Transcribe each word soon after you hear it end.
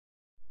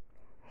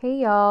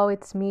Hey y'all,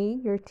 it's me,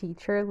 your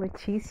teacher,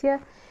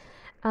 Leticia.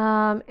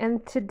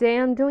 And today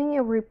I'm doing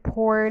a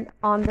report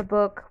on the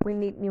book We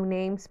Need New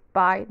Names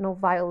by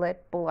Noviolet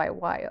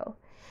Bulawayo.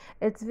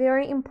 It's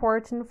very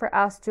important for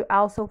us to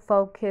also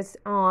focus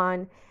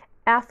on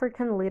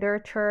African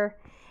literature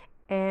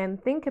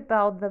and think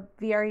about the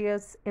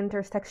various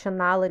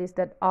intersectionalities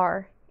that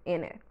are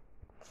in it.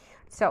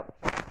 So,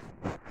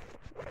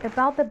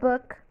 about the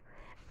book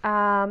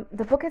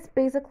is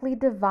basically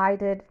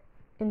divided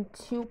in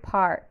two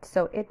parts.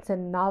 So it's a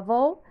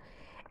novel,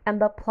 and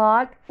the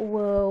plot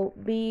will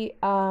be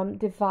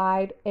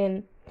divided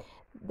in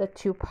the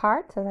two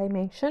parts, as I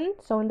mentioned.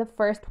 So in the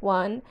first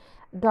one,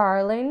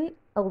 Darling,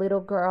 a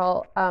little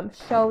girl,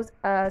 shows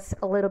us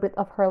a little bit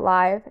of her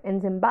life in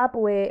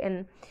Zimbabwe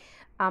and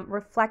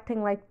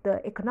reflecting like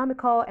the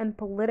economical and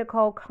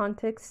political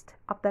context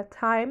of that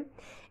time.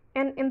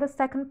 And in the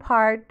second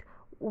part,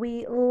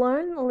 we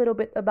learn a little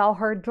bit about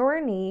her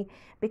journey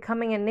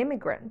becoming an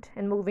immigrant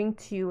and moving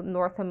to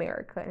North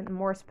America, and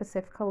more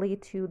specifically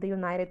to the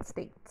United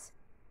States.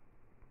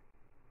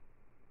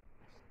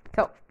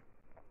 So,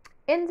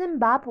 in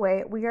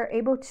Zimbabwe, we are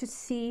able to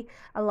see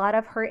a lot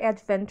of her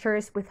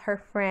adventures with her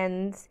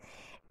friends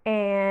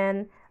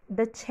and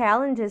the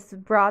challenges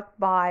brought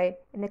by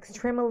an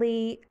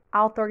extremely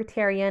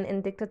authoritarian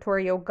and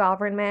dictatorial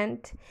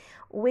government.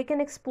 We can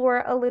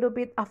explore a little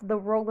bit of the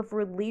role of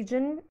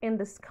religion in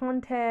this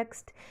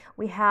context.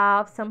 We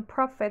have some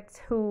prophets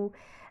who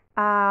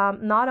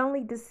not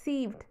only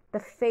deceived the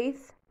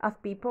faith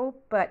of people,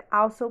 but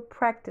also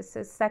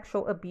practices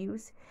sexual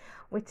abuse,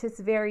 which is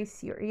very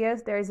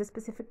serious. There is a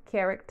specific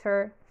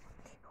character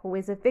who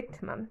is a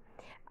victim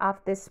of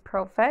this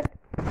prophet.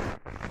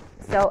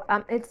 So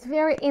it's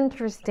very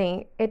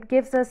interesting. It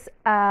gives us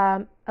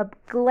a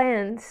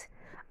glance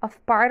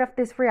of part of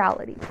this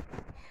reality.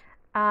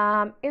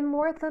 In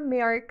North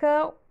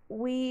America,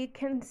 we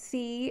can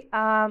see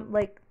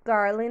like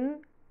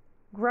Darlin,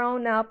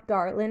 grown up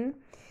Darlin.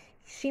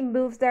 She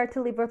moves there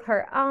to live with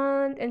her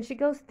aunt, and she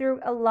goes through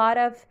a lot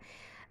of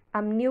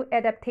new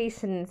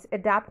adaptations,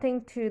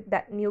 adapting to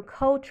that new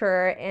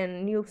culture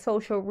and new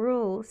social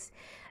rules.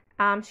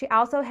 She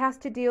also has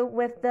to deal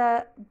with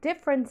the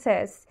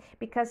differences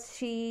because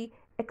she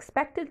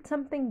expected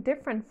something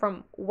different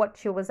from what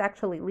she was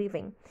actually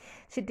living.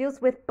 She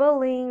deals with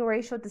bullying,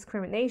 racial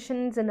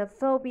discrimination,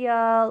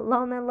 xenophobia,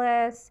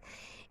 loneliness,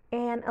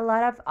 and a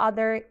lot of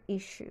other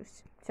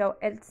issues. So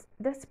it's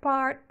this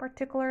part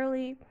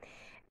particularly,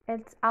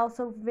 it's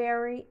also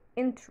very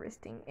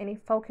interesting, and it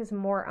focuses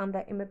more on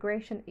the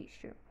immigration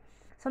issue.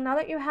 So now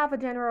that you have a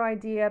general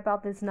idea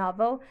about this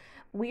novel,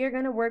 we are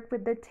going to work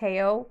with the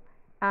tale,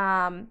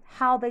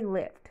 how they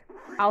lived,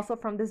 also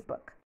from this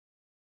book.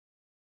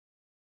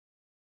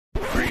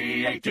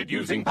 Created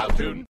using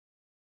Powtoon.